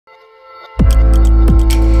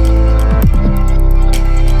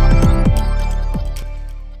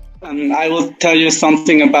I will tell you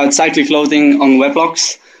something about cyclic loading on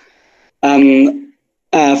Weblocks.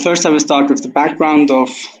 First, I will start with the background of,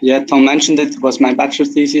 Tom mentioned it was my bachelor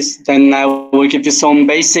thesis. Then I will give you some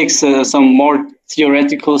basics, some more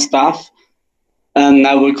theoretical stuff. And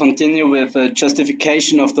I will continue with a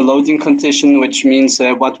justification of the loading condition, which means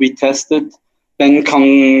what we tested. Then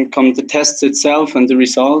come the tests itself and the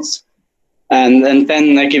results. And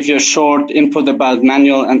then I give you a short input about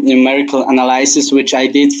manual and numerical analysis, which I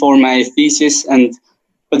did for my thesis.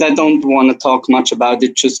 But I don't want to talk much about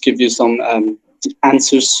it, just give you some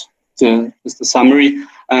answers to the summary,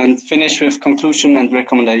 and finish with conclusion and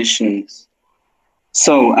recommendations.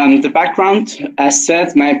 So the background, as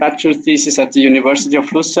said, my bachelor thesis at the University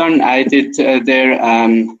of Lucerne, I did their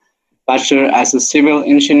bachelor as a civil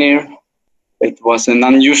engineer. It was an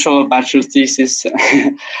unusual bachelor thesis.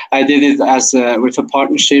 I did it as with a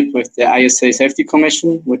partnership with the ISA Safety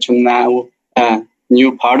Commission, which I'm now a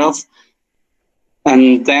new part of.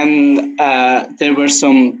 And then there were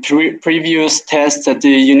some previous tests at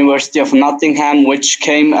the University of Nottingham, which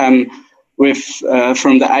came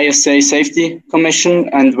from the ISA Safety Commission,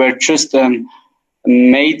 and were just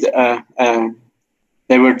made.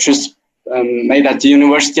 They were just made at the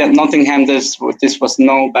University at Nottingham. This was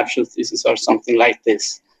no bachelor thesis or something like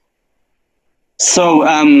this. So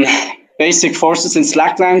basic forces in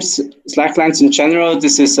slacklines in general.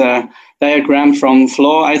 This is a diagram from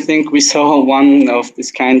Flow. I think we saw one of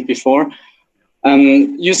this kind before.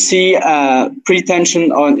 You see pretension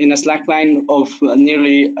in a slackline of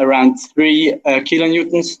nearly around 3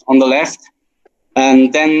 kilonewtons on the left.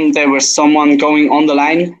 And then there was someone going on the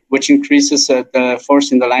line, which increases the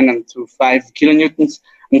force in the line to 5 kilonewtons.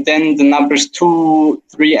 And then the numbers 2,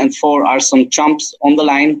 3, and 4 are some jumps on the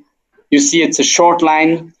line. You see it's a short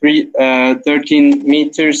line, 13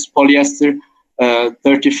 meters polyester,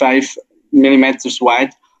 35 millimeters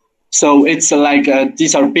wide. So it's like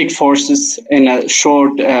these are big forces in a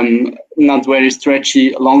short, not very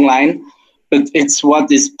stretchy, long line. But it's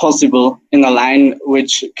what is possible in a line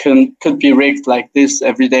which could be rigged like this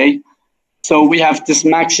every day. So we have this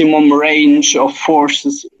maximum range of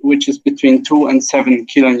forces, which is between 2 and 7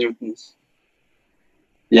 kilonewtons.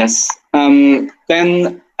 Yes.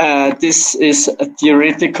 Then this is a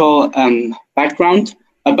theoretical background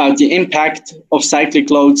about the impact of cyclic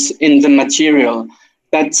loads in the material.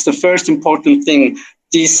 That's the first important thing.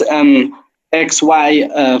 These XY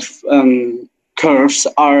curves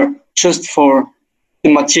are just for the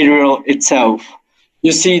material itself.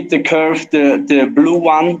 You see the curve, the blue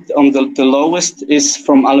one on the lowest is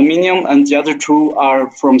from aluminium, and the other two are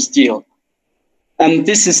from steel. And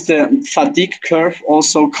this is the fatigue curve,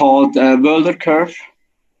 also called Wöhler curve.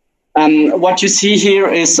 And what you see here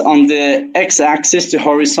is on the x-axis, the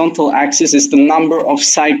horizontal axis, is the number of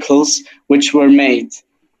cycles which were made.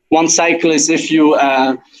 One cycle is if you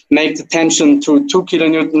make the tension to 2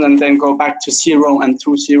 kilonewton and then go back to 0 and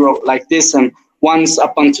to 0 like this, and once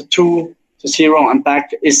up onto 2 to 0 and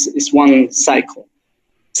back is one cycle.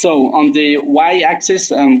 So on the y-axis,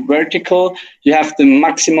 vertical, you have the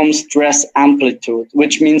maximum stress amplitude,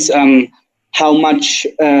 which means how much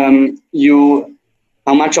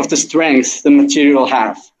of the strength the material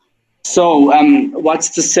have. So what's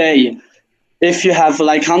to say? If you have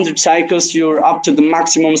like 100 cycles, you're up to the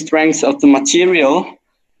maximum strength of the material.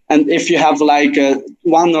 And if you have like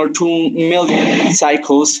 1 or 2 million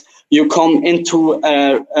cycles, you come into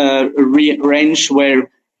a range where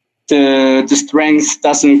the strength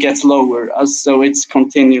doesn't get lower. So it's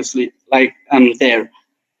continuously like there.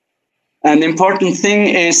 An important thing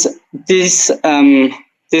is this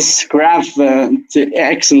this graph, the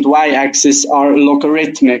x and y axis are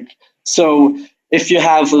logarithmic. So if you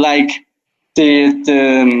have like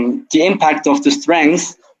the impact of the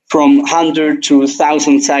strength from 100 to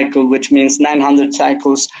 1,000 cycle, which means 900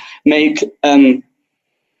 cycles,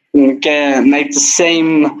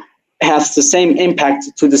 have the same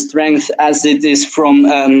impact to the strength as it is from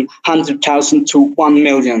 100,000 to 1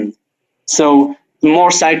 million. So the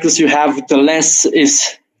more cycles you have, the less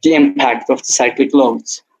is the impact of the cyclic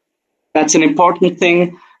loads. That's an important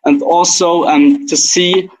thing. And also to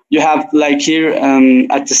see, you have like here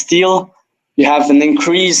at the steel, you have an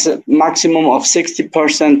increase maximum of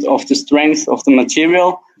 60% of the strength of the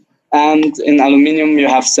material. And in aluminium, you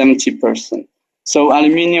have 70%. So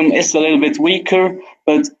aluminium is a little bit weaker,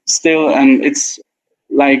 but still it's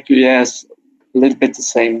like, yes, a little bit the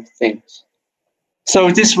same things.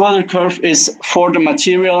 So this Wöhler curve is for the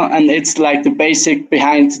material, and it's like the basic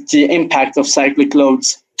behind the impact of cyclic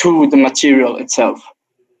loads to the material itself.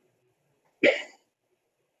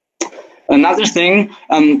 Another thing,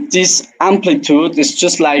 this amplitude is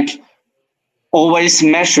just like always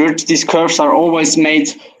measured. These curves are always made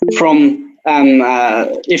from,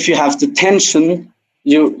 if you have the tension,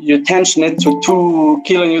 you tension it to 2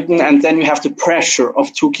 kilonewton, and then you have the pressure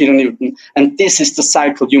of 2 kilonewton, and this is the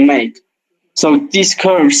cycle you make. So these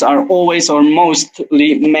curves are always or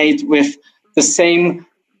mostly made with the same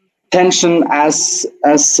tension as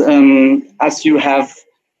you have,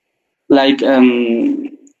 like,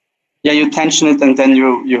 you tension it, and then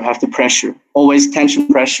you have the pressure. Always tension,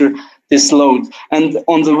 pressure, this load. And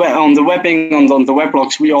on the webbing, on the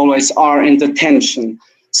Weblocks, we always are in the tension.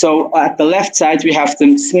 So at the left side, we have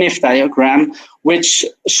the Smith diagram, which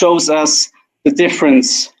shows us the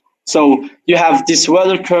difference. So you have this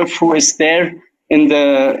weather curve who is there in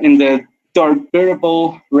the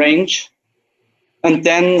durable range. And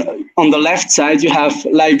then on the left side, you have,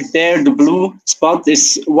 like, there, the blue spot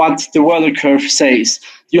is what the weather curve says.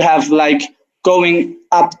 You have, like, going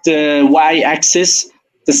up the y-axis,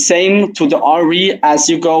 the same to the RV as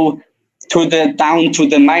you go down to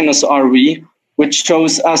the minus RV, which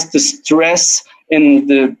shows us the stress in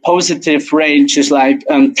the positive range is like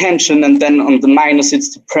tension, and then on the minus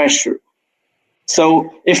it's the pressure.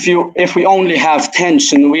 So if we only have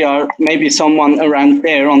tension, we are maybe someone around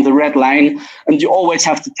there on the red line, and you always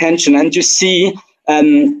have the tension, and you see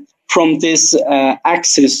from this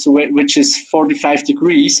axis, which is 45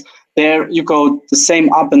 degrees, there you go the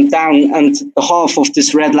same up and down, and the half of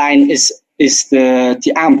this red line is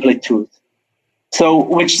the amplitude. So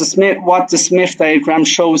what the Smith diagram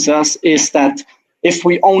shows us is that if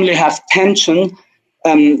we only have tension,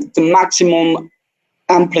 the maximum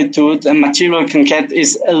amplitude a material can get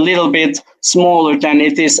is a little bit smaller than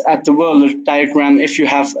it is at the Weller diagram if you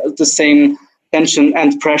have the same tension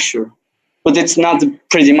and pressure. But it's not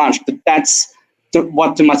pretty much, but that's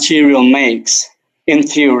what the material makes in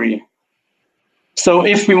theory. So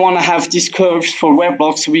if we want to have these curves for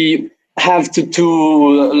Weblocks, we have to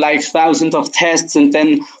do like thousands of tests and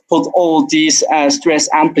then put all these stress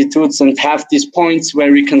amplitudes and have these points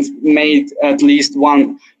where we can make at least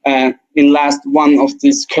one in last one of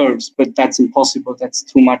these curves, but that's impossible. That's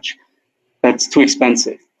too much. That's too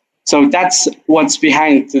expensive. So that's what's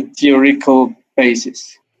behind the theoretical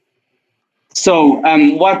basis. So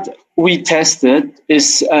what we tested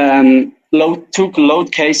is two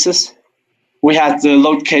load cases. We had the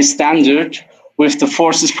load case standard with the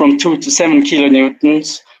forces from 2 to 7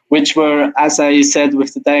 kilonewtons, which were, as I said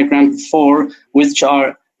with the diagram before, which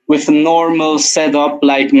are with a normal setup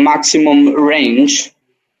like maximum range.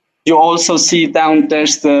 You also see down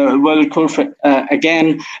there's the Weller curve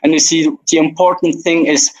again, and you see the important thing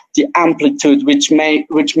is the amplitude, which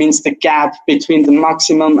means the gap between the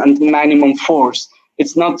maximum and the minimum force.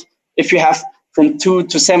 It's not, if you have from 2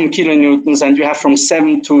 to 7 kilonewtons and you have from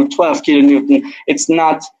 7 to 12 kilonewton, it's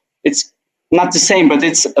not the same, but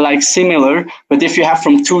it's like similar. But if you have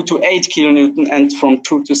from 2 to 8 kilonewton and from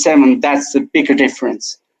 2 to 7, that's the bigger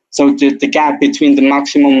difference. So the gap between the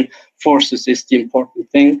maximum forces is the important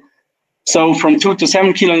thing. So from 2 to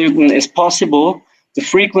 7 kilonewton is possible. The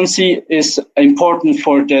frequency is important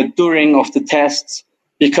for the during of the tests,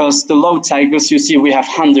 because the load cycles, you see, we have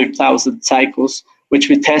 100,000 cycles, which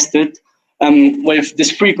we tested. With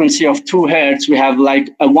this frequency of 2 hertz, we have like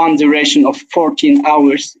a one duration of 14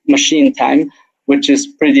 hours machine time, which is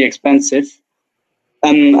pretty expensive.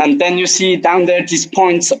 And then you see down there, these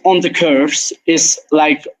points on the curves is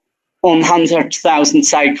like on 100,000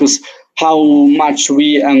 cycles, how much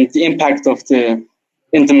the impact of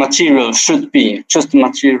in the material should be, just the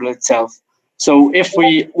material itself. So if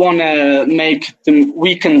we want to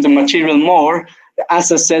weaken the material more,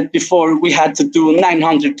 as I said before, we had to do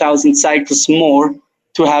 900,000 cycles more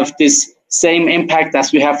to have this same impact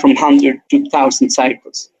as we have from 100 to 1,000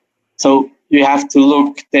 cycles. So you have to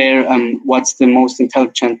look there what's the most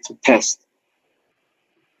intelligent to test.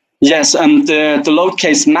 Yes, the load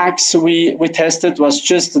case max we tested was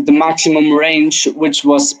just the maximum range which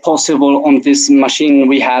was possible on this machine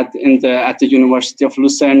we had at the University of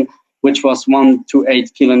Lucerne, which was 1 to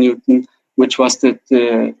 8 kilonewton, which was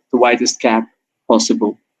the widest gap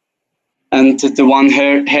possible. And the 1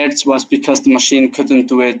 hertz was because the machine couldn't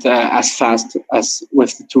do it as fast as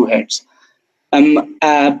with the 2 hertz.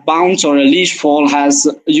 A bounce or a leash fall has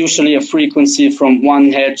usually a frequency from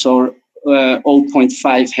 1 hertz or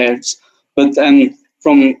 0.5 hertz, but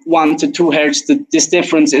from 1 to 2 hertz, this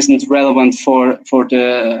difference isn't relevant for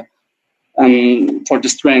the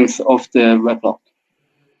strength of the Weblock.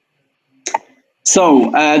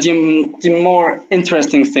 So the more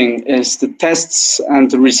interesting thing is the tests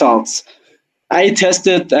and the results. I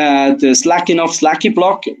tested the Slacky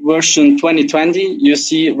Block version 2020. You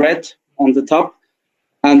see red on the top.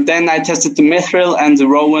 And then I tested the mithril and the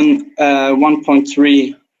Rowan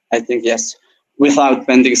 1.3, I think, yes, without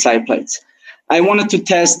bending side plates. I wanted to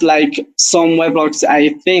test like some Weblocks I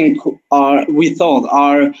think we thought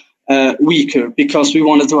are weaker, because we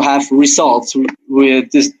wanted to have results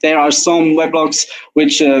with this. There are some Weblocks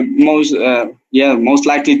which most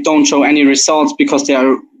likely don't show any results because they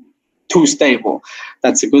are too stable.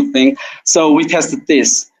 That's a good thing. So we tested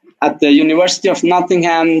this. At the University of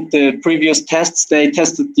Nottingham, the previous tests, they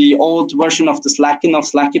tested the old version of the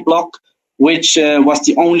Slacky block, which was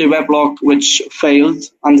the only Weblock which failed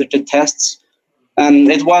under the tests. And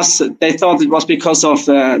they thought it was because of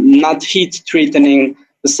not heat treating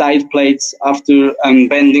the side plates after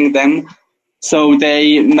bending them. So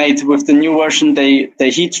they made, with the new version, they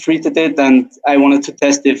heat treated it, and I wanted to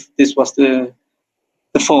test if this was the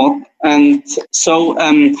fault. And so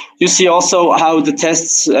you see also how the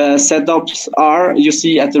tests setups are. You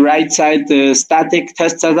see at the right side the static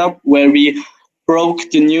test setup, where we broke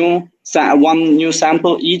the one new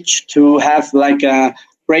sample each to have like a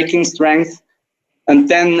breaking strength. And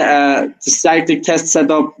then the cyclic test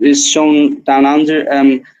setup is shown down under.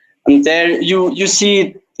 And there you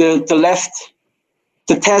see the left,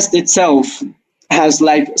 the test itself has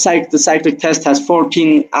like the cyclic test has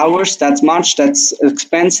 14 hours. That's much. That's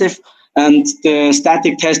expensive. And the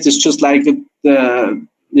static test is just like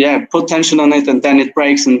put tension on it and then it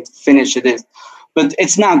breaks and finish it. But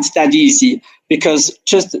it's not that easy, because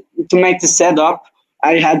just to make the setup,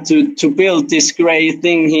 I had to build this gray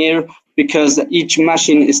thing here, because each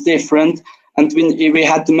machine is different, and we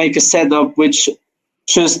had to make a setup which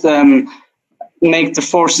just make the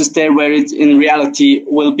forces there where it in reality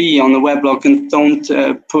will be on the Weblock, and don't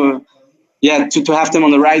to have them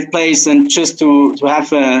on the right place, and just to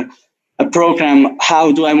have a program.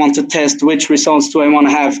 How do I want to test? Which results do I want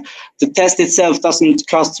to have? The test itself doesn't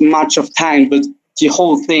cost much of time, but the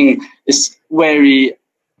whole thing is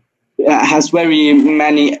has very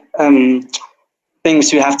many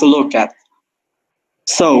things you have to look at.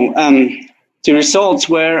 So the results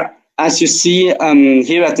were, as you see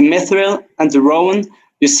here at the mithril and the Rowan,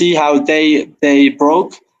 you see how they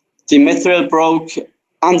broke. The mithril broke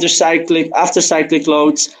after cyclic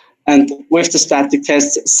loads, and with the static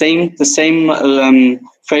test, the same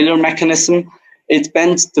failure mechanism. It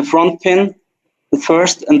bent the front pin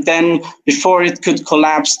first, and then before it could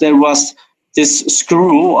collapse, there was this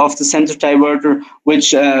screw of the center diverter,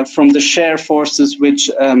 which from the shear forces,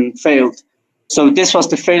 which failed. So this was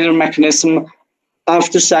the failure mechanism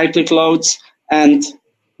after cyclic loads and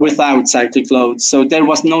without cyclic loads. So there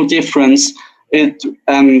was no difference.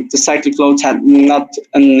 The cyclic loads had not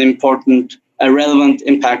a relevant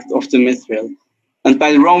impact of the mithril. And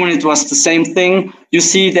by the Roman, it was the same thing. You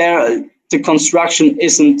see there, the construction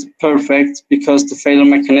isn't perfect because the failure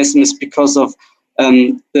mechanism is because of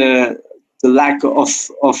the lack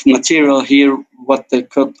of material here, what they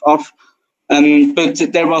cut off.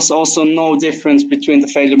 But there was also no difference between the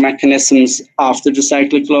failure mechanisms after the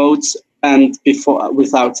cyclic loads and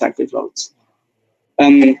without cyclic loads.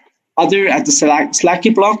 Other at the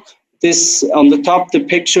Slacky block, this on the top, the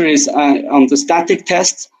picture is on the static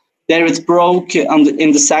test. There it broke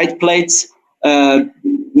in the side plates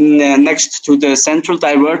next to the central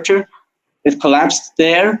diverter. It collapsed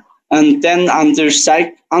there. And then under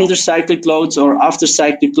cyclic loads or after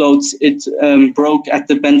cyclic loads, it broke at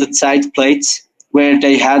the bended side plates where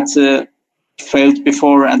they had failed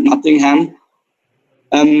before at Nottingham.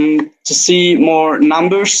 To see more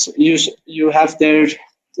numbers, you have there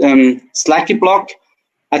Slacky block.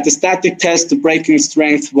 At the static test, the breaking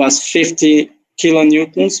strength was 50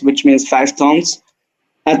 kilonewtons, which means 5 tons.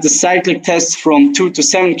 At the cyclic test, from 2 to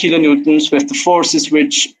 7 kilonewtons with the forces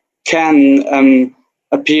which can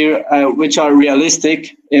appear, which are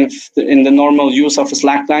realistic in the normal use of a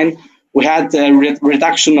slackline, we had a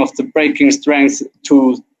reduction of the breaking strength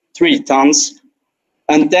to 3 tons.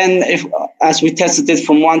 And then as we tested it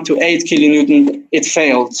from 1 to 8 kilonewton, it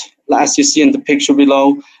failed, as you see in the picture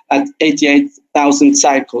below, at 88,000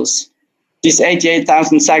 cycles. These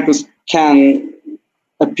 88,000 cycles can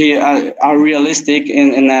appear are realistic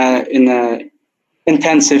in a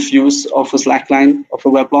intensive use of a slackline, of a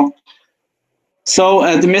Weblock. So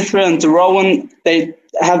the mithril and the Rowan, they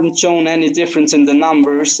haven't shown any difference in the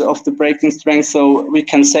numbers of the breaking strength, so we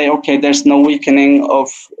can say, okay, there's no weakening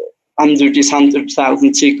of under these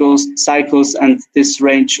 100,000 cycles and this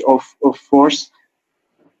range of force.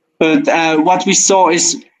 But what we saw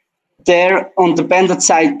is there on the bended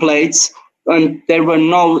side plates, and they were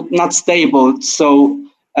not stable, so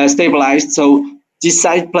stabilized. So these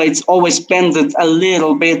side plates always bended a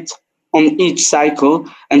little bit on each cycle,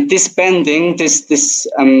 and this bending, this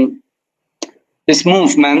this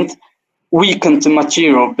movement weakened the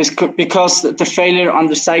material, because the failure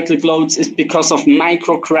under cyclic loads is because of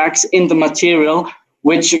micro cracks in the material,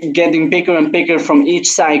 which are getting bigger and bigger from each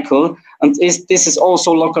cycle. And this is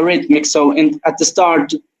also logarithmic. So at the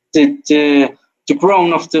start, the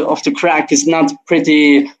growth of the crack is not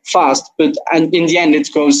pretty fast, and in the end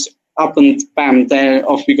it goes up and bam, there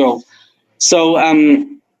off we go. So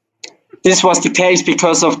this was the case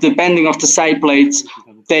because of the bending of the side plates.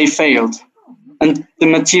 They failed. And the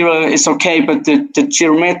material is okay, but the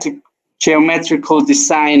geometrical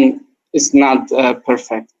design is not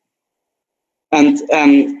perfect. And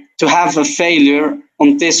to have a failure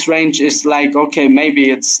on this range is like, okay, maybe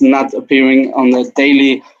it's not appearing on a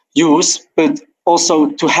daily use, but also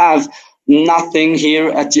to have nothing here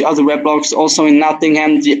at the other Weblocks. Also in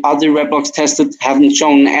Nottingham, the other Weblocks tested haven't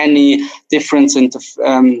shown any difference in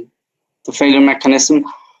the failure mechanism,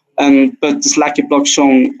 but the Cyclic block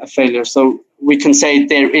shown a failure. So we can say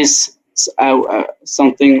there is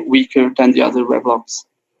something weaker than the other Weblocks.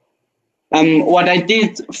 What I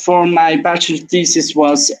did for my bachelor thesis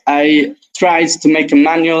was I tried to make a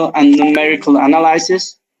manual and numerical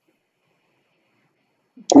analysis,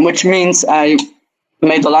 which means I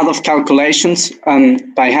made a lot of calculations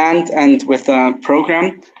by hand and with a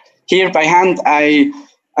program. Here by hand, I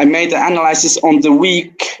made an analysis on the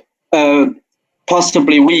weak,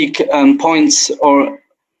 possibly weak points or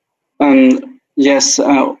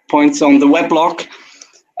points on the Weblock,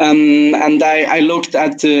 and I looked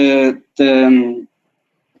at the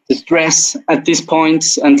stress at these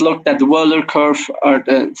points and looked at the Wöhler curve or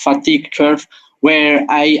the fatigue curve, where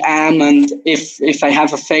I am and if I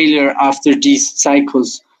have a failure after these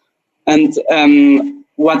cycles. And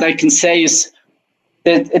what I can say is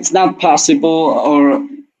that it's not possible, or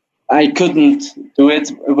I couldn't do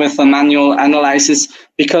it with a manual analysis,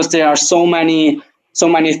 because there are so many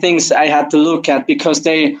things I had to look at, because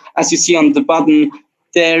they, as you see on the bottom,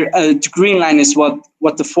 the green line is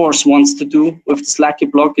what the force wants to do with the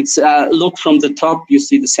Cyclic block. It's look from the top, you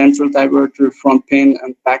see the central diverter, front pin,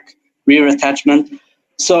 and back rear attachment.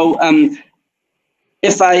 So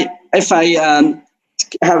if I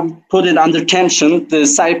have put it under tension, the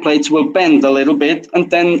side plates will bend a little bit, and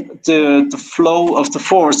then the flow of the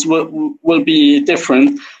force will be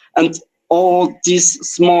different. And all these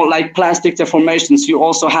small, like plastic deformations, you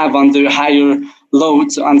also have under higher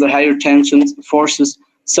loads, under higher tension forces.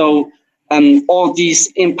 So all these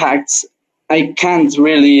impacts, I can't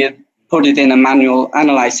really put it in a manual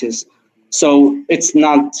analysis. So it's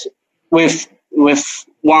not, with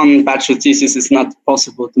one bachelor thesis, it's not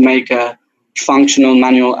possible to make a functional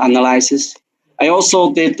manual analysis. I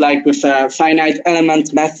also did, like with a finite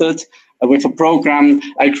element method, with a program,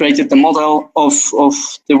 I created the model of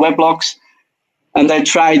the Weblocks, and I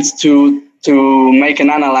tried to make an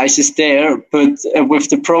analysis there, but with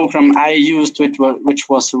the program I used, which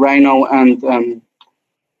was Rhino, and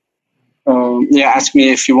ask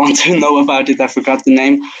me if you want to know about it, I forgot the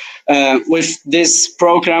name. With this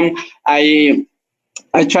program, I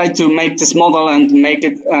tried to make this model and make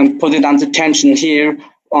it put it under tension here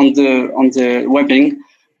on the webbing,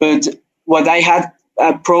 but what I had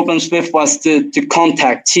problems with was the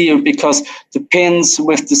contact here, because the pins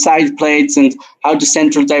with the side plates and how the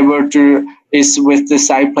central diverter is with the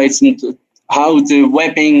side plates, and how the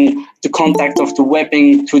webbing, the contact of the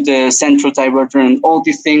webbing to the central diverter, and all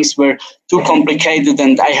these things were too complicated,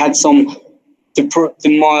 and I had the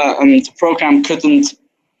program couldn't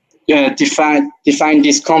define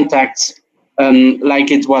these contacts like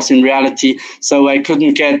it was in reality, so I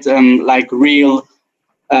couldn't get a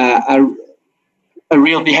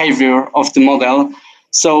real behavior of the model.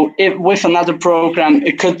 So with another program,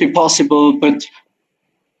 it could be possible, but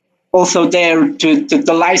also there,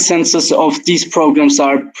 the licenses of these programs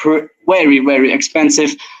are very, very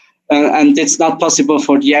expensive, and it's not possible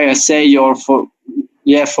for the ISA or for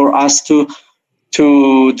us to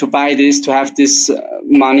buy this, to have this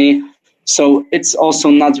money. So it's also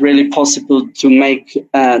not really possible to make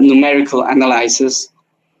numerical analysis.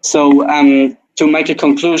 So to make a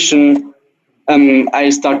conclusion, I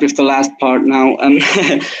start with the last part now.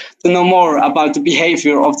 To know more about the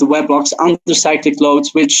behavior of the Weblocks under cyclic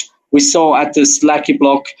loads, which we saw at the Cyclic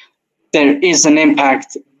block, there is an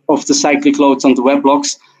impact of the cyclic loads on the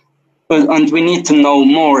Weblocks, and we need to know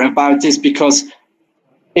more about this, because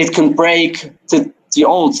it can break the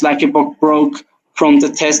old Cyclic block broke from the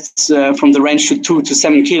tests from the range to 2 to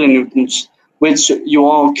 7 kilonewtons, which you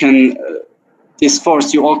all can this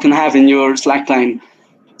force you all can have in your slackline.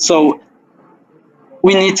 So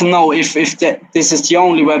we need to know if this is the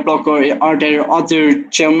only Weblock, or are there other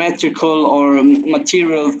geometrical or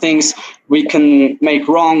material things we can make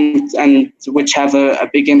wrong and which have a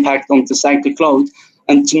big impact on the cyclic load.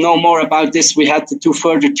 And to know more about this, we had to do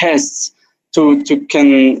further tests to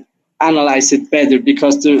can analyze it better,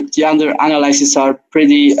 because the other analyses are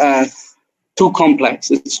pretty too complex.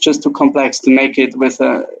 It's just too complex to make it with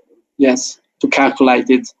to calculate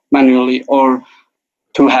it manually or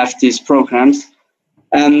to have these programs.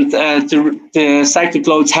 And the cyclic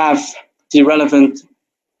loads have the relevant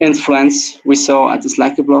influence we saw at the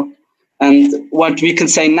Slacker block. And what we can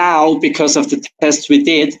say now, because of the test we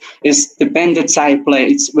did, is the bended side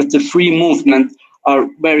plates with the free movement are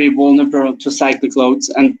very vulnerable to cyclic loads,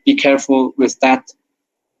 and be careful with that.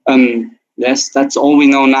 Yes, that's all we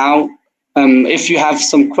know now. If you have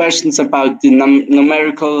some questions about the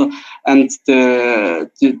numerical and the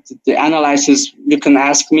analysis, you can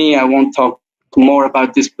ask me. I won't talk more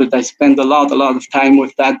about this, but I spend a lot of time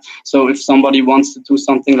with that. So if somebody wants to do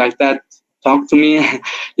something like that, talk to me.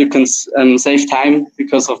 You can save time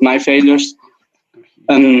because of my failures.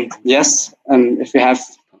 Yes, if you have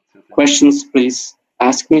questions, please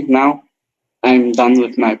ask me now. I'm done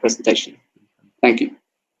with my presentation. Thank you.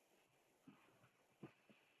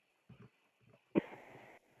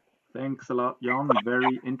 Thanks a lot, Jann.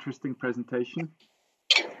 Very interesting presentation.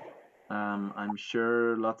 I'm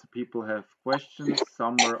sure lots of people have questions.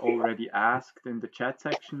 Some were already asked in the chat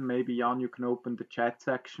section. Maybe, Jann, you can open the chat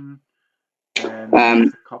section. And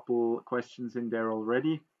there's a couple questions in there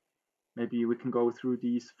already. Maybe we can go through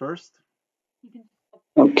these first.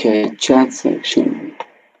 Okay, chat section.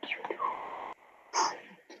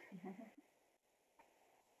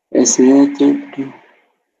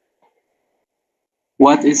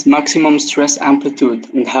 What is maximum stress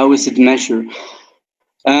amplitude and how is it measured?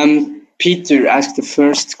 Peter asked the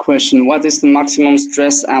first question. What is the maximum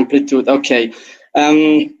stress amplitude? Okay,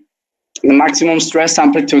 the maximum stress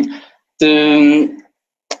amplitude.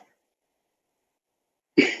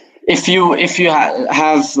 If you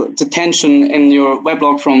have the tension in your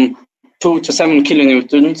Weblock from 2 to 7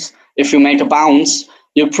 kilonewtons, if you make a bounce,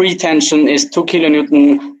 your pre-tension is 2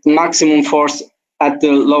 kilonewton, the maximum force at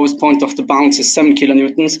the lowest point of the bounce is 7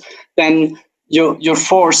 kilonewtons, then your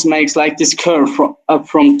force makes like this curve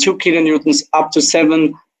from 2 kilonewtons up to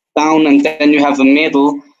 7 down, and then you have a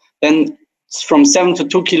middle. Then from 7 to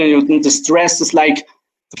 2 kilonewtons, the stress is like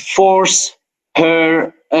the force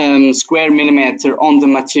per square millimeter on the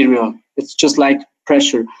material. It's just like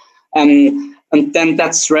pressure. And then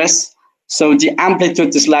that's stress. So the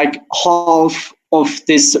amplitude is like half of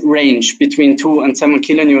this range between 2 and 7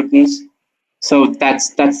 kilonewtons. So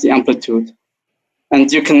that's the amplitude. And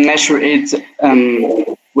you can measure it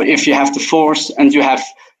if you have the force and you have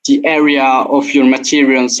the area of your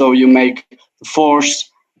material. So you make the force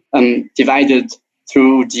divided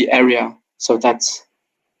through the area. So that's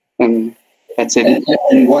it.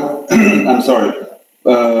 And what? I'm sorry,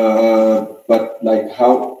 but like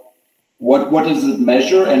how? What does it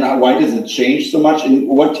measure, and why does it change so much? And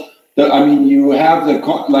I mean, you have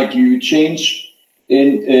you change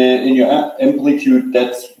in your amplitude.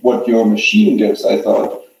 That's what your machine gives, I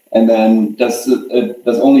thought. And then does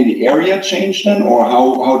only the area change then, or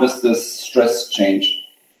how does this stress change?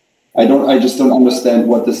 I just don't understand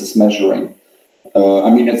what this is measuring.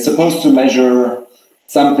 I mean, it's supposed to measure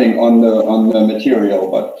something on the material,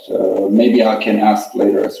 but maybe I can ask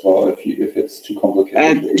later as well if it's too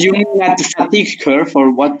complicated. You mean at the fatigue curve,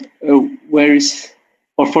 or what? Where is,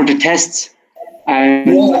 or for the tests?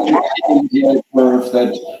 The curve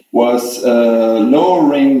that was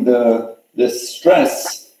lowering the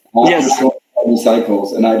stress after so many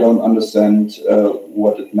cycles, and I don't understand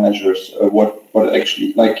what it measures. What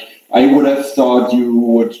actually, like, I would have thought you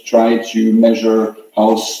would try to measure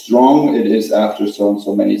how strong it is after so and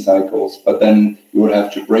so many cycles, but then you would have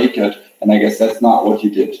to break it, and I guess that's not what you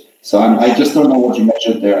did. So I just don't know what you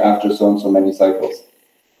measured there after so and so many cycles.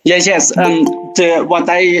 Yes. What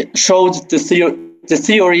I showed, the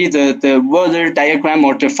theory, the weather diagram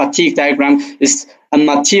or the fatigue diagram is a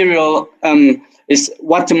material. Is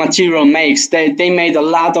what the material makes. They made a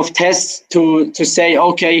lot of tests to say,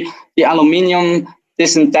 okay, the aluminium,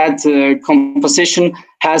 this and that composition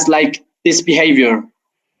has like this behavior,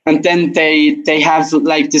 and then they have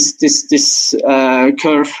like this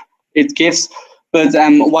curve it gives. But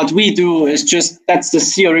what we do is just, that's the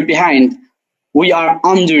theory behind. We are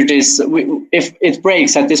under this. If it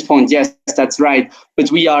breaks at this point, yes, that's right.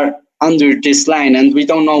 But we are under this line, and we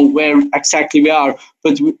don't know where exactly we are.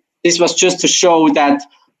 But this was just to show that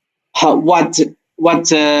what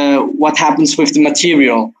happens with the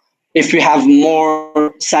material if you have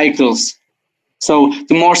more cycles. So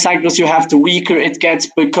the more cycles you have, the weaker it gets,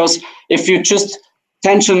 because if you just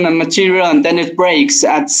tension and material, and then it breaks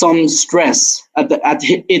at some stress, at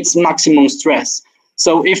its maximum stress.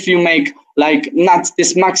 So if you make like not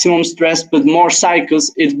this maximum stress, but more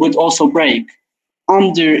cycles, it would also break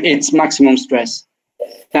under its maximum stress.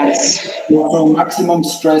 That's so maximum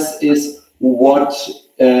stress is what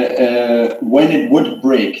when it would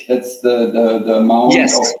break. That's the amount.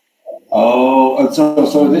 Yes.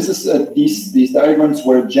 So this is these diagrams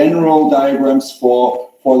were general diagrams for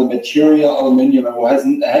the material aluminium,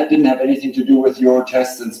 and didn't have anything to do with your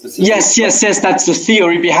tests and specific. Yes. That's the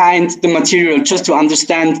theory behind the material, just to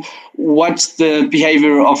understand what's the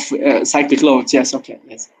behavior of cyclic loads. Yes. Okay.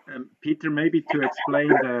 Yes. Peter, maybe to explain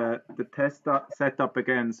the test setup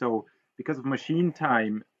again. So because of machine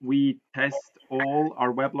time, we test all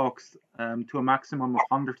our Weblocks to a maximum of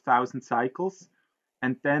 100,000 cycles.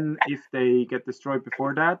 And then if they get destroyed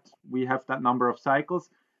before that, we have that number of cycles.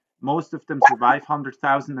 Most of them survive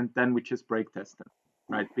 100,000, and then we just break test them,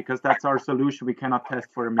 right? Because that's our solution. We cannot test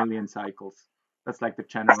for 1,000,000 cycles. That's like the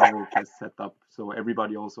general test setup. So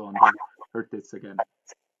everybody also heard this again.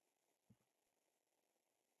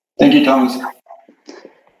 Thank you, Thomas.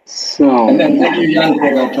 And then thank you, Jann,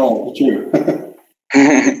 for that talk too.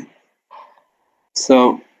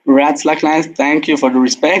 So, Rats like lines, thank you for the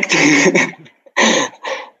respect.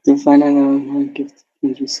 To find out give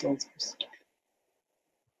results.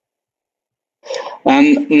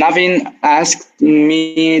 Navin asked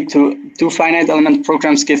me do finite element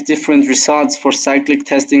programs give different results for cyclic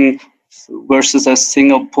testing versus a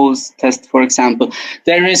single pulse test, for example.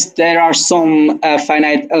 There are some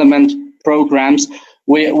finite element programs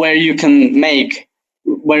where you can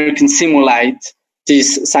simulate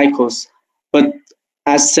these cycles, but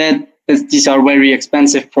as said, these are very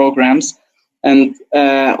expensive programs, and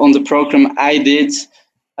on the program I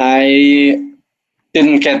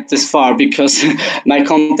didn't get this far because my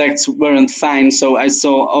contacts weren't fine. So I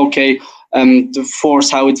saw, okay, the force,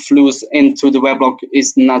 how it flows into the Weblock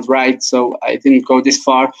is not right. So I didn't go this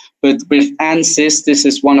far. But with ANSYS, this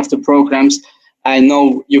is one of the programs, I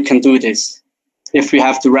know you can do this. If you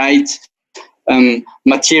have the right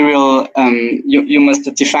material, you must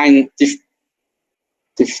define. You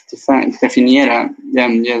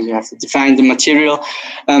have to define the material,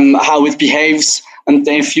 how it behaves, and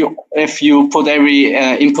if you put every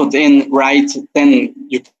input in right, then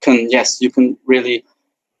you can really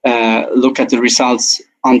look at the results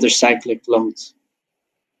under cyclic loads.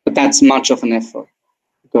 But that's much of an effort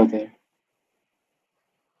to go there.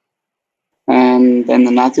 And then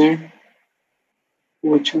another,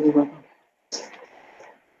 which other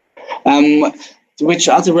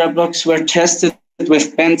Weblocks were tested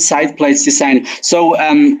with bent side plates design? So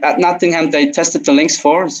at Nottingham, they tested the Lynx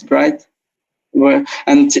 4, right?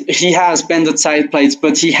 And he has bended side plates,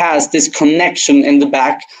 but he has this connection in the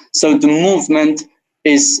back. So the movement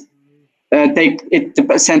is,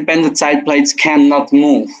 the bended side plates cannot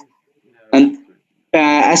move. And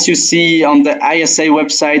as you see on the ISA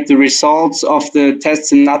website, the results of the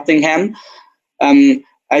tests in Nottingham,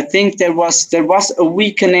 I think there was a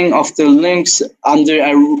weakening of the Lynx under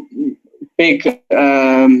a big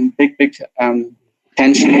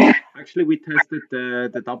tension. Actually, we tested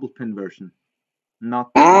the double pin version,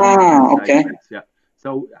 not the okay. Plates, yeah.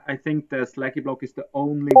 So I think the Slacky block is the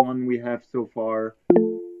only one we have so far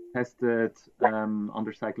tested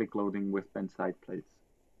under cyclic loading with bent side plates,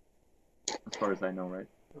 as far as I know, right?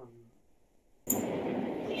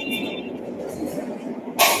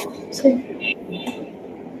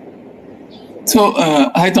 So,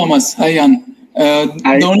 hi Thomas, hi Jann.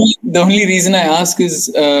 The only reason I ask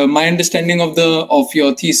is my understanding of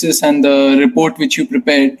your thesis and the report which you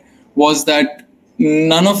prepared was that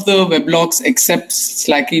none of the Weblocks except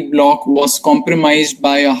Slacky block was compromised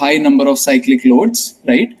by a high number of cyclic loads,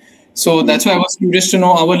 right? So that's why I was curious to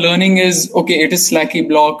know. Our learning is, okay, it is Slacky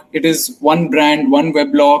block, it is one brand, one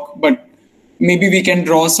Weblock, but maybe we can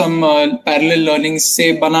draw some parallel learnings,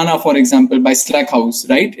 say Banana, for example, by Slackhouse,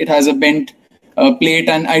 right? It has a bent plate,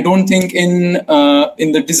 and I don't think in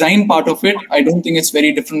the design part of it, I don't think it's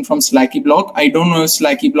very different from Slacky block. I don't know if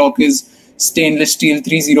Slacky block is stainless steel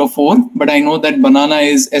 304, but I know that Banana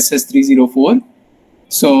is SS 304.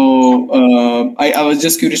 So I was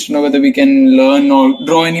just curious to know whether we can learn or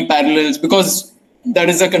draw any parallels, because that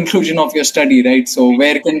is the conclusion of your study, right? So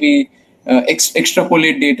where can we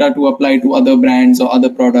extrapolate data to apply to other brands or other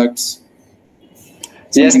products?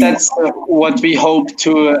 Yes, that's what we hope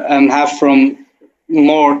to have from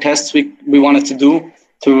more tests we wanted to do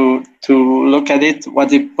to look at it, what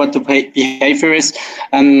the behavior is.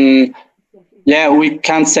 Yeah, we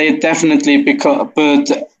can't say it definitely,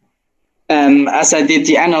 but as I did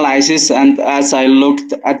the analysis and as I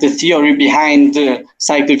looked at the theory behind the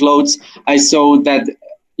cyclic loads, I saw that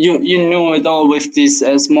you knew it all with these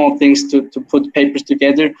small things to put papers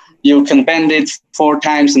together. You can bend it 4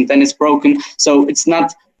 times and then it's broken. So it's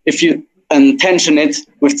not, if you tension it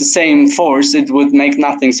with the same force, it would make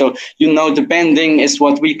nothing. So the bending is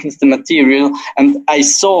what weakens the material. And I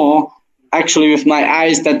saw actually with my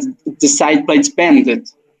eyes that the side plates bended.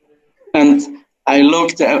 And I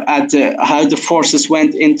looked at how the forces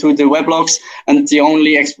went into the Weblocks, and the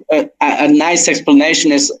only a nice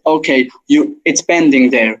explanation is, okay, it's bending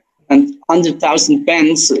there, and 100,000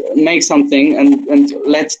 bends make something and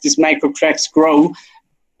let these micro cracks grow.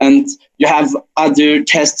 And you have other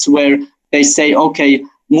tests where they say, okay,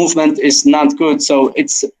 movement is not good, so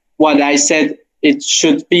it's what I said it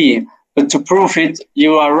should be. But to prove it,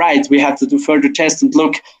 you are right. We have to do further tests and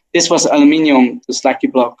look. This was aluminium, the slacky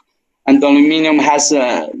block. And aluminium has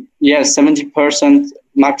 70%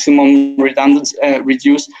 maximum redundancy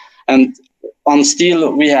reduced. And on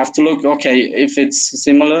steel, we have to look, okay, if it's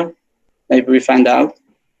similar, maybe we find out.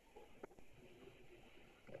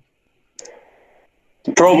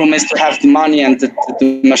 The problem is to have the money and the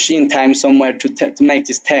machine time somewhere to make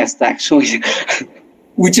this test, actually.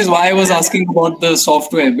 Which is why I was asking about the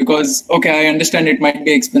software, because, okay, I understand it might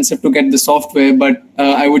be expensive to get the software, but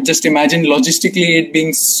I would just imagine logistically it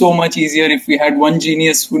being so much easier if we had one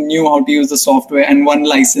genius who knew how to use the software and one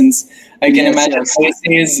license. I can imagine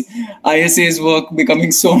ISA's work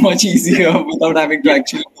becoming so much easier without having to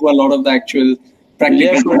actually do a lot of the actual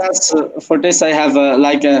practical. Yeah, for this I have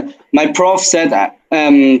my prof said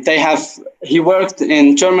he worked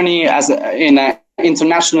in Germany in an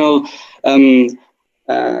international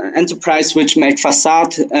enterprise which make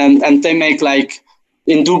facade, and they make like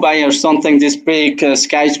in Dubai or something these big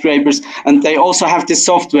skyscrapers, and they also have this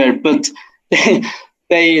software, but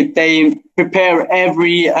they prepare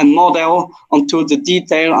every model onto the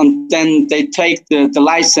detail, and then they take the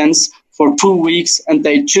license for 2 weeks and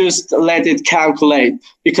they just let it calculate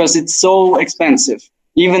because it's so expensive.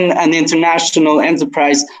 Even an international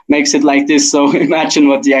enterprise makes it like this, so imagine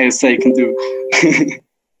what the ISA can do.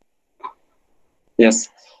 Yes.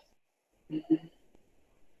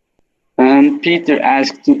 And Peter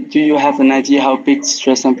asked, do you have an idea how big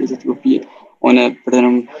stress amplitude would be on a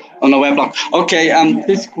Weblog? Okay,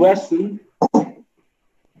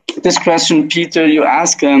 this question, Peter, you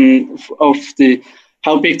ask of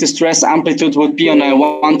how big the stress amplitude would be on a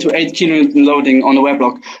 1 to 8 kilonewton loading on a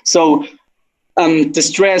Weblog. So the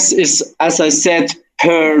stress is, as I said,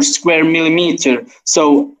 per square millimeter.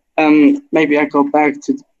 So maybe I go back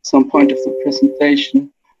to some point of the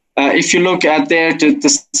presentation. If you look at there, the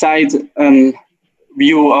side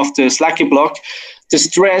view of the slacky block, the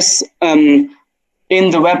stress in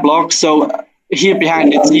the Weblog, so here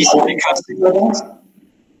behind it's easy because...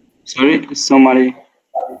 Sorry, somebody...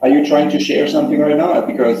 Are you trying to share something right now?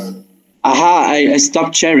 Because... Aha, I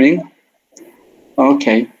stopped sharing.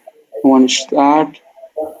 Okay, I want to start.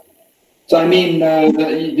 So I mean,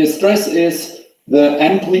 the stress is the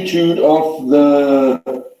amplitude of the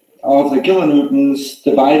kilonewtons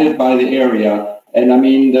divided by the area, and I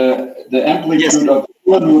mean the amplitude of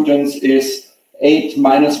kilonewtons is 8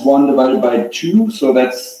 minus 1 divided by 2, so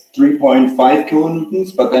that's 3.5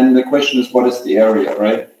 kilonewtons. But then the question is, what is the area,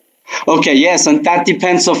 right? Okay, yes, and that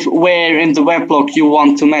depends of where in the Weblog you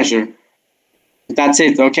want to measure. That's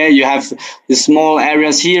it. Okay, you have the small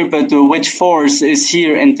areas here, but which force is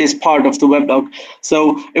here in this part of the Weblog?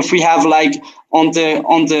 So if we have like on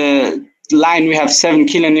the line we have 7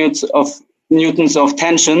 kilonewtons of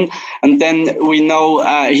tension, and then we know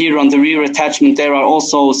here on the rear attachment there are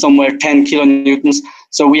also somewhere 10 kilonewtons.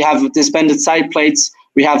 So we have the bended side plates,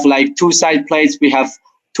 we have like 2 side plates, we have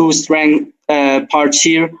 2 strength parts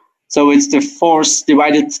here, so it's the force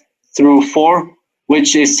divided through 4,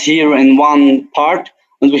 which is here in one part,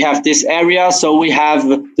 and we have this area, so we have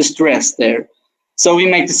the stress there. So we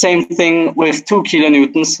make the same thing with 2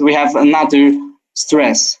 kilonewtons, we have another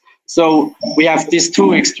stress. So we have these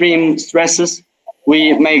 2 extreme stresses.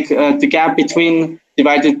 We make the gap between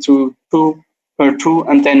divided to 2 per 2,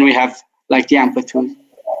 and then we have like the amplitude.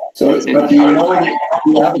 So, but do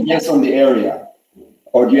you have a guess on the area,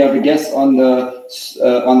 or do you have a guess on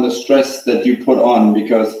the stress that you put on?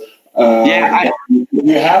 Because if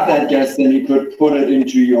you have that guess, then you could put it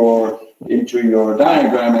into your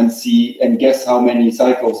diagram and see and guess how many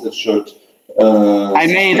cycles it should. I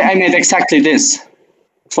made exactly this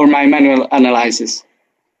for my manual analysis.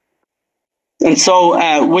 And so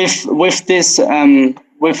with this,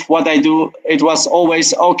 with what I do, it was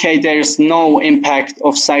always, okay, there's no impact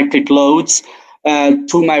of cyclic loads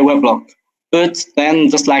to my Weblog. But then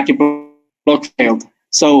the slacky block failed.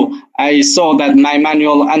 So I saw that my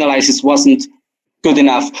manual analysis wasn't good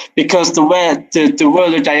enough, because the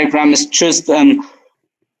Whirler diagram is just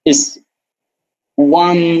is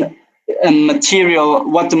one material,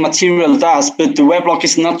 what the material does, but the Weblock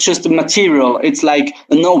is not just a material. It's like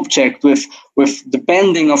an object with the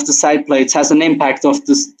bending of the side plates has an impact of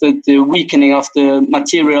the weakening of the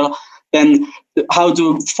material. Then how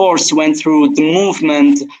the force went through the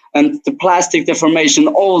movement and the plastic deformation,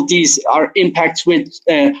 all these are impacts which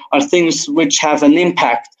are things which have an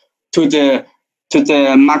impact to the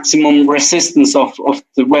maximum resistance of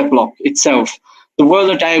the Weblock itself. The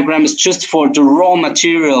Whirler diagram is just for the raw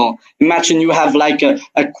material. Imagine you have like a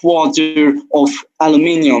quarter of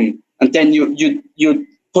aluminium, and then you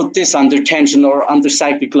put this under tension or under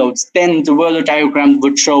cyclic loads. Then the Whirler diagram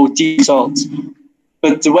would show these results.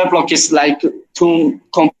 But the Weblock is like too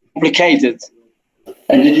complicated.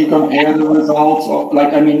 And did you compare the results of,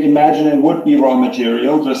 like, I mean, imagine it would be raw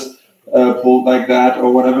material, just pulled like that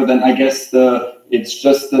or whatever, then I guess it's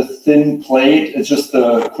just the thin plate, it's just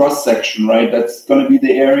the cross section, right? That's going to be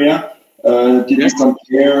the area. Did you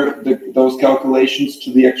compare those calculations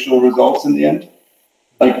to the actual results in the end?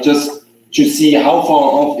 Like, just to see how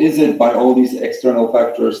far off is it by all these external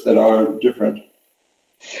factors that are different?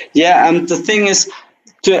 Yeah, and the thing is,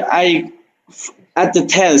 at the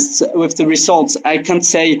tests with the results, I can't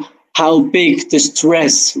say how big the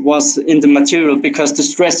stress was in the material, because the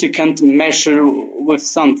stress you can't measure with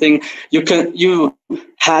something. You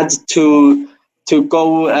had to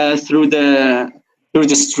go through the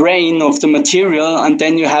strain of the material, and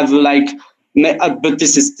then you have like, but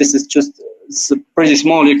this is just, it's pretty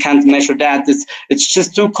small. You can't measure that. It's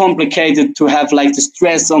just too complicated to have like the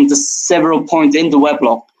stress on the several points in the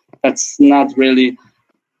Weblock. That's not really,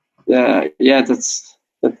 that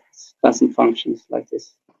doesn't function like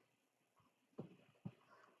this.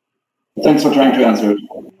 Thanks for trying to answer it.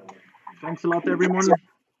 Thanks a lot, everyone,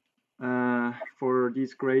 for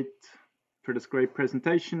this great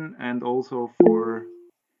presentation, and also for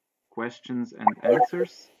questions and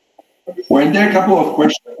answers. Weren't there a couple of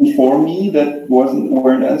questions before me that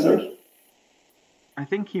weren't answered? I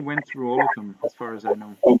think he went through all of them, as far as I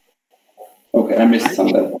know. Oh. Okay, I missed some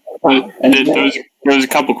of that. There was a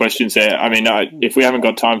couple questions there. I mean, if we haven't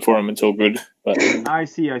got time for them, it's all good. But I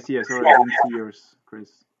see. Sorry, I didn't see yours,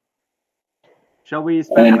 Chris. Shall we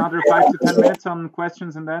spend another 5 to 10 minutes on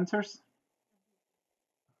questions and answers?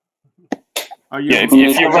 Are you? Yeah,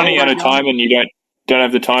 if you're running out of time and you don't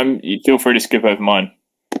have the time, you feel free to skip over mine.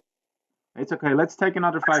 It's okay. Let's take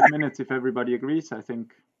another 5 minutes if everybody agrees. I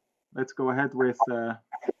think. Let's go ahead with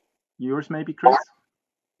yours, maybe, Chris.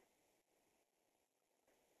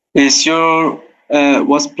 Is your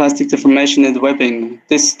what's plastic deformation in the webbing?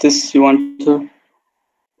 This you want to?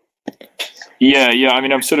 Yeah. I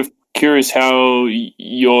mean, I'm sort of curious how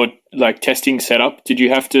your testing setup. Did you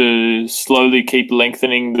have to slowly keep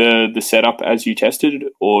lengthening the setup as you tested,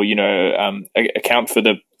 or account for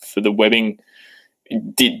the webbing?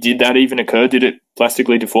 Did that even occur? Did it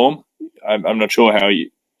plastically deform? I'm not sure how you.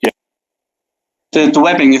 Yeah. The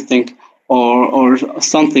webbing, you think, or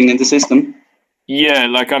something in the system? Yeah,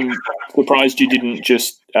 I'm surprised you didn't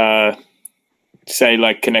just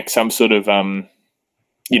say connect some sort of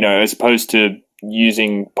as opposed to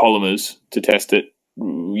using polymers to test it.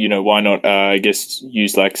 Why not? I guess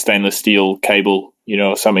use stainless steel cable,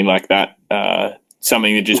 or something like that.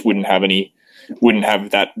 Something that just wouldn't have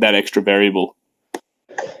that extra variable.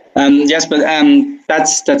 Yes, but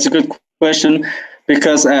that's a good question,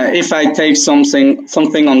 because if I take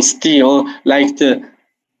something on steel, like the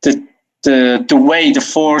way the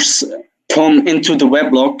force come into the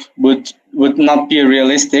Weblock would not be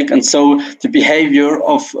realistic, and so the behavior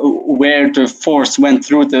of where the force went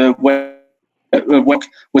through the Weblock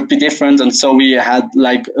would be different, and so we had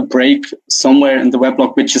a break somewhere in the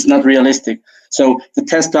Weblock, which is not realistic. So the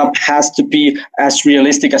test up has to be as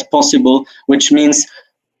realistic as possible, which means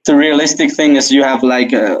the realistic thing is you have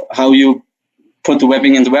how you put the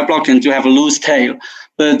webbing in the Weblock, and you have a loose tail.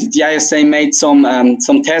 But the ISA made some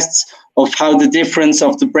tests of how the difference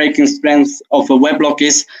of the breaking strength of a Weblock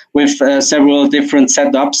is with several different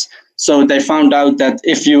setups. So they found out that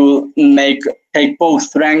if you take both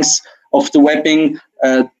strengths of the webbing,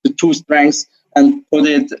 the two strengths, and put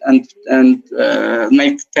it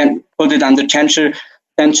put it under tension,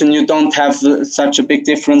 you don't have such a big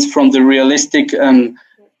difference from the realistic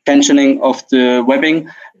tensioning of the webbing.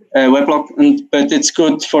 Weblock, but it's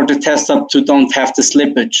good for the test up to don't have the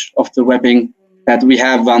slippage of the webbing that we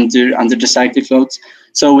have under the cyclic loads.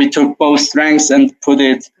 So we took both strengths and put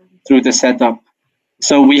it through the setup.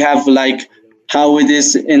 So we have how it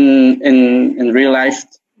is in real life.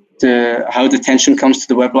 how the tension comes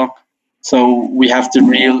to the Weblock. So we have the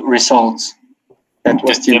real results. That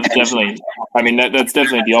was the intention. Definitely. I mean, that's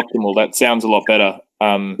definitely the optimal. That sounds a lot better.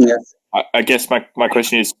 Yes. I guess my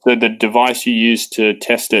question is, so the device you used to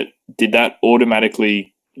test it, did that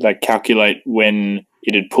automatically like calculate when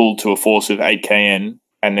it had pulled to a force of 8 kN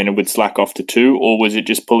and then it would slack off to 2, or was it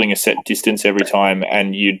just pulling a set distance every time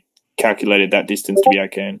and you calculated that distance to be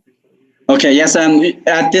 8 kN? Okay, yes,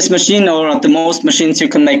 at this machine or at the most machines you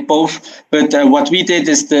can make both, but what we did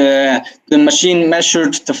is the machine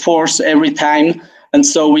measured the force every time, and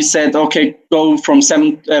so we said, okay, go from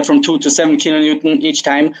 2 to 7 kilonewton each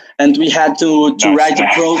time, and we had to write a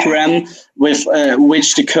program with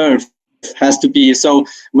which the curve has to be. So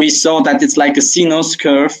we saw that it's like a sinus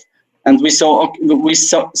curve, and we saw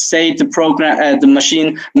say the program the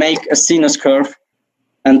machine make a sinus curve.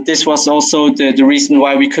 And this was also the reason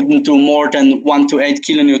why we couldn't do more than 1 to 8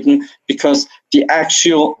 kilonewton, because the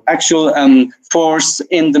actual force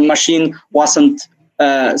in the machine wasn't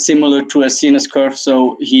similar to a sinus curve.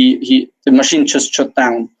 So the machine just shut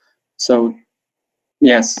down. So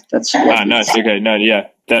yes, that's nice. Okay, no, yeah,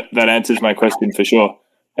 that answers my question for sure.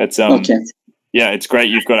 It's okay. Yeah, it's great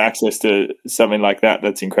you've got access to something like that.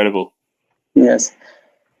 That's incredible. Yes.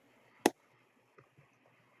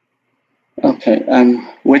 Okay,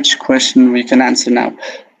 which question we can answer now?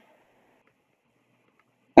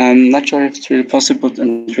 I'm not sure if it's really possible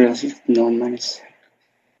and no minus.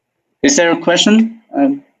 Is there a question?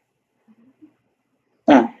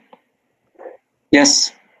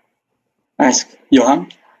 Yes. Ask Johan.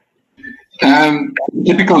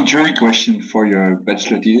 Typical jury question for your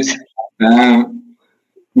bachelor thesis.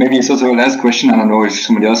 Maybe it's also a last question. I don't know if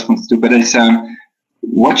somebody else wants to, but it's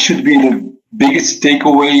what should be the biggest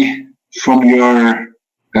takeaway from your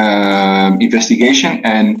investigation,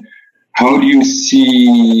 and how do you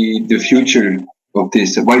see the future of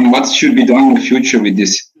this? What should be done in the future with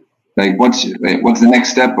this? Like, what's the next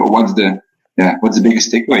step, or what's the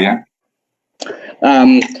biggest takeaway?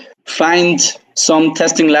 Yeah. Find some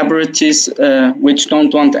testing laboratories which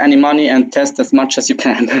don't want any money and test as much as you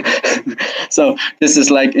can. So this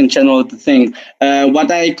is like in general the thing.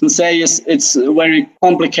 What I can say is it's very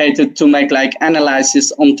complicated to make like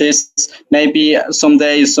analysis on this. Maybe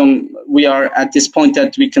someday we are at this point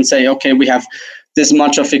that we can say, okay, we have this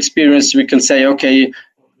much of experience. We can say, okay,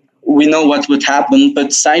 we know what would happen.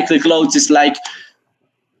 But cyclic loads is like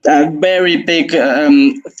a very big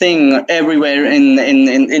thing everywhere in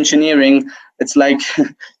engineering. It's like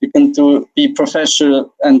you can be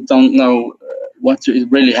professional and don't know what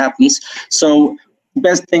really happens. So the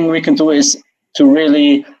best thing we can do is to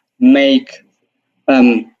really make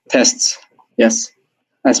tests, yes,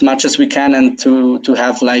 as much as we can, and to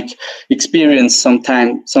have like experience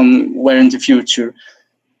somewhere in the future.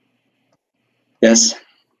 Yes,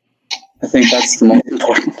 I think that's the most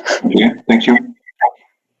important. Okay, thank you.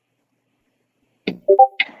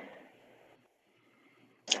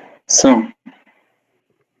 So,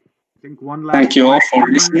 I think one last thank you all for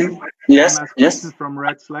listening. Yes, yes. From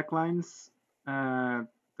Red Slacklines,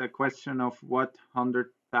 the question of what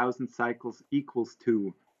 100,000 cycles equals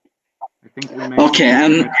to. I think we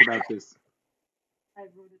mentioned about this.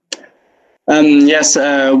 Yes.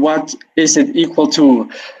 What is it equal to?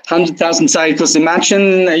 100,000 cycles.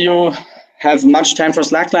 Imagine you have much time for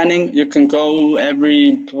slacklining. You can go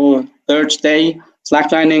every third day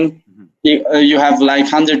slacklining. You have like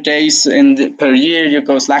 100 days per year you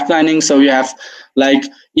go slacklining, so you have like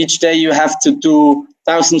each day you have to do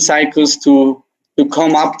 1,000 cycles to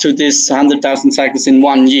come up to this 100,000 cycles in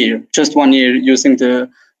 1 year, just 1 year using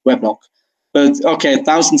the Weblock. But okay,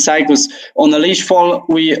 1,000 cycles on a leash fall,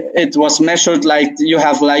 it was measured like you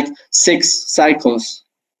have like 6 cycles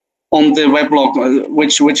on the Weblock,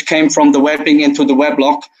 which came from the webbing into the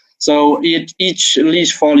Weblock. So each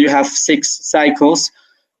leash fall you have 6 cycles.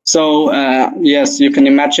 So yes, you can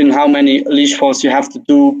imagine how many leash falls you have to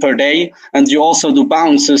do per day. And you also do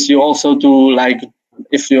bounces. You also do, like,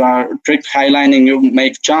 if you are trick highlining, you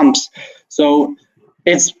make jumps. So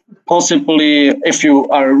it's possibly, if you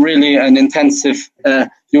are really an intensive,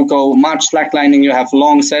 you go much slacklining, you have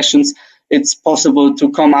long sessions, it's possible to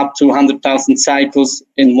come up to 100,000 cycles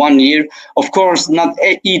in 1 year. Of course, not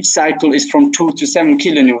each cycle is from 2 to 7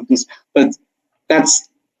 kilonewtons, but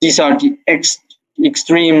these are the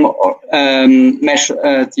extreme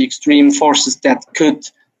the extreme forces that could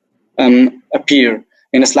appear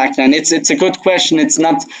in a slackline. It's a good question. It's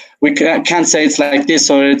not, we can't say it's like this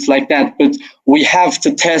or it's like that, but we have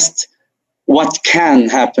to test what can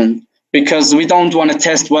happen, because we don't want to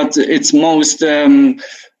test what it's most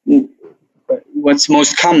what's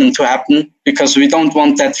most common to happen, because we don't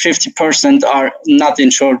want that 50% are not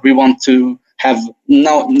insured. We want to have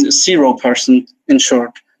 0%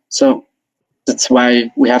 insured. So that's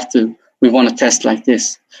why we want to test like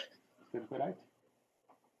this.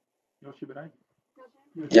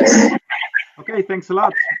 Yes. Okay, thanks a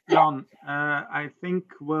lot, Jann. I think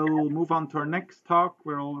we'll move on to our next talk.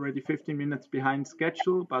 We're already 15 minutes behind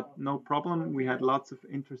schedule, but no problem. We had lots of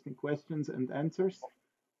interesting questions and answers.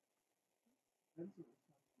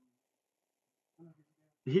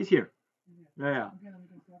 He's here. Yeah.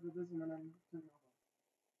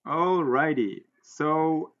 All righty.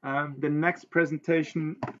 So the next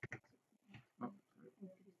presentation.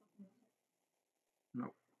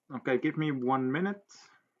 No. Okay, give me 1 minute.